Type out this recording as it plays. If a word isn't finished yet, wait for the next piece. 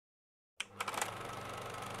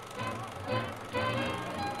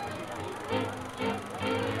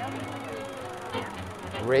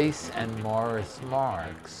Grace and Morris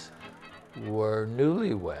Marks were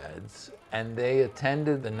newlyweds, and they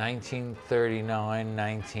attended the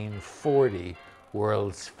 1939-1940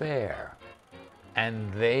 World's Fair.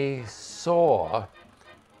 And they saw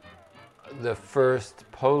the first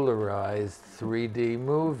polarized 3D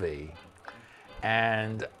movie.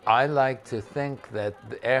 And I like to think that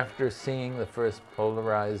after seeing the first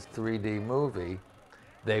polarized 3D movie,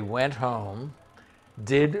 they went home,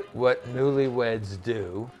 did what newlyweds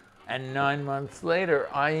do, and 9 months later,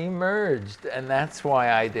 I emerged. And that's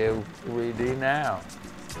why I do 3D now.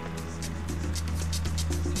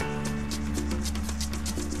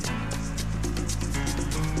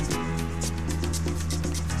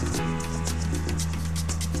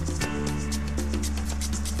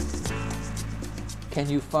 Can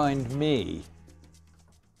you find me?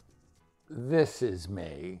 This is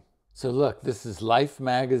me. So look, this is Life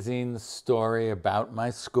magazine's story about my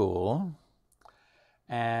school.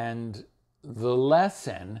 And the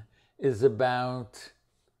lesson is about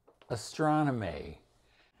astronomy.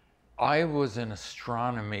 I was an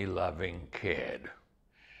astronomy-loving kid,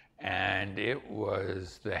 and it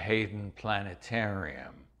was the Hayden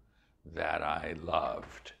Planetarium that I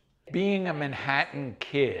loved. Being a Manhattan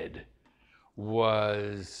kid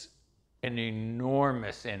was an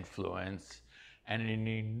enormous influence and an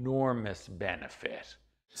enormous benefit.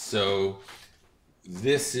 So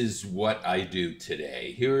this is what I do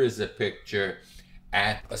today. Here is a picture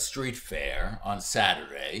at a street fair on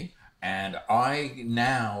Saturday, and I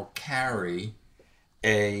now carry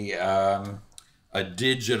a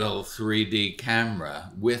digital 3D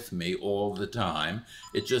camera with me all the time.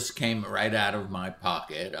 It just came right out of my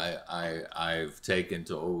pocket. I've taken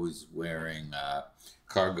to always wearing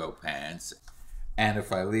cargo pants. And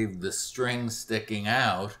if I leave the string sticking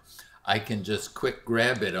out, I can just quick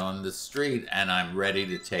grab it on the street and I'm ready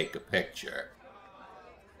to take a picture.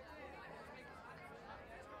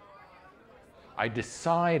 I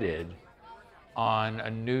decided on a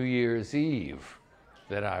New Year's Eve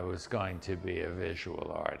that I was going to be a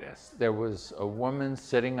visual artist. There was a woman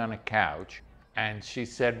sitting on a couch and she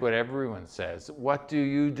said what everyone says, "What do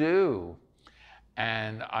you do?"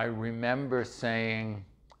 And I remember saying,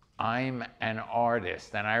 "I'm an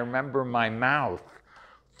artist." And I remember my mouth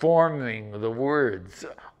forming the words,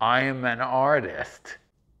 "I am an artist."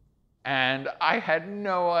 And I had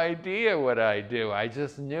no idea what I do. I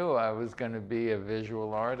just knew I was going to be a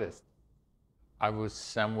visual artist. I was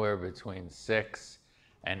somewhere between 6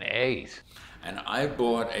 and 8. And I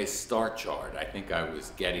bought a star chart. I think I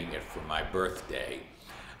was getting it for my birthday.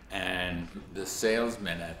 And the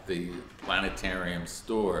salesman at the planetarium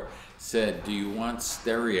store said, "Do you want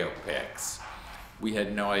stereo pics?" We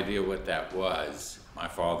had no idea what that was, my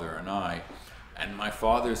father and I. And my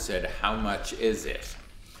father said, "How much is it?"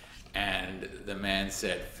 And the man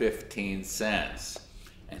said 15 cents.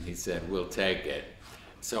 And he said, "We'll take it."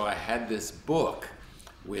 So I had this book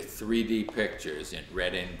with 3D pictures in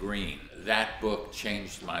red and green. That book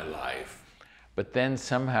changed my life. But then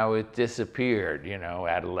somehow it disappeared. You know,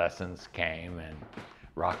 adolescence came and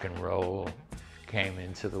rock and roll came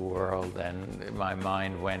into the world and my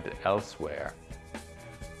mind went elsewhere.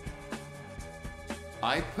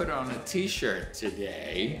 I put on a t-shirt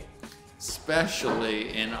today,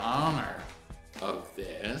 especially in honor of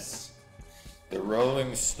this, the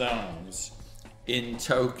Rolling Stones in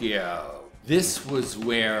Tokyo. This was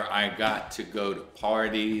where I got to go to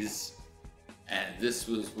parties, and this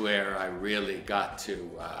was where I really got to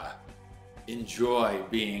enjoy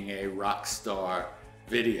being a rock star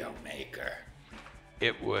video maker.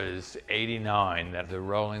 It was '89 that the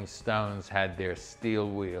Rolling Stones had their Steel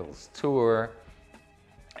Wheels tour,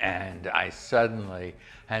 and I suddenly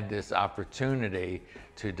had this opportunity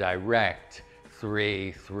to direct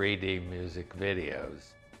 3D music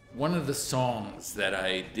videos. One of the songs that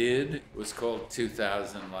I did was called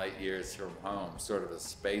 2,000 Light Years from Home, sort of a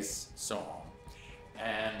space song.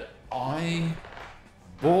 And I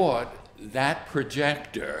bought that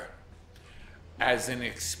projector as an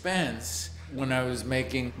expense when I was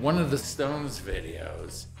making one of the Stones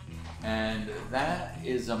videos. And that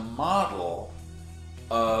is a model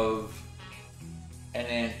of an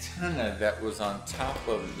antenna that was on top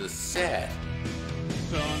of the set.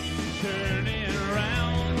 Sun turning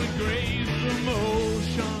around with great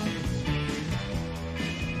promotion.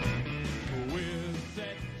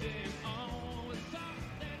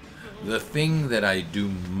 The thing that I do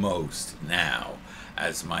most now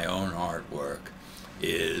as my own artwork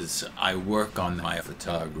is I work on my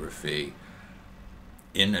photography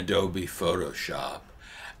in Adobe Photoshop,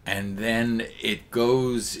 and then it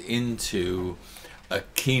goes into a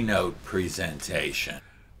keynote presentation.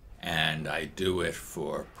 And I do it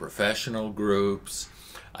for professional groups,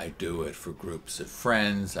 I do it for groups of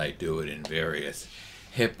friends, I do it in various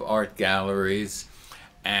hip art galleries.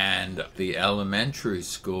 And the elementary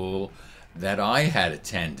school that I had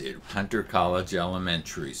attended, Hunter College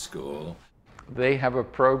Elementary School, they have a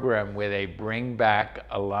program where they bring back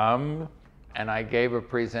alum, and I gave a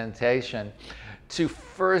presentation to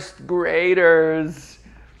first graders.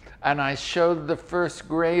 And I showed the first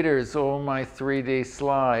graders all my 3D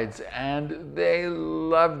slides, and they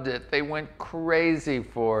loved it. They went crazy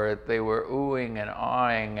for it. They were oohing and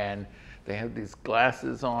aahing, and they had these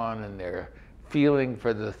glasses on, and they're feeling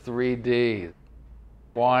for the 3D.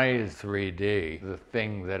 Why is 3D the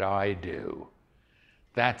thing that I do?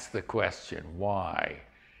 That's the question, why?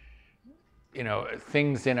 You know,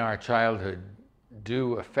 things in our childhood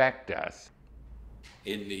do affect us.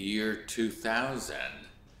 In the year 2000,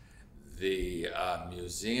 the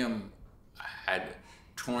museum had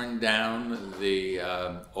torn down the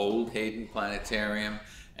old Hayden Planetarium,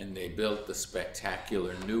 and they built the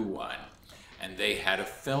spectacular new one. And they had a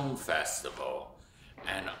film festival,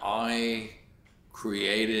 and I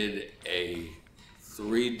created a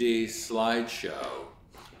 3D slideshow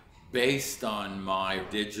based on my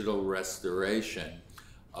digital restoration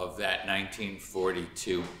of that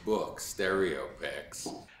 1942 book, Stereopics.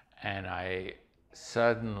 And I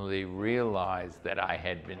suddenly realized that I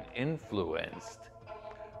had been influenced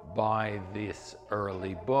by this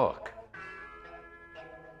early book.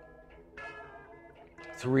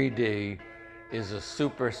 3D is a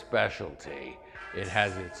super specialty. It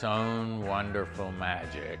has its own wonderful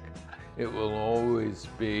magic. It will always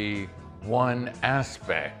be one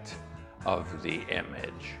aspect of the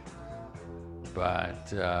image,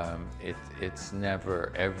 but it's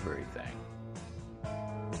never everything.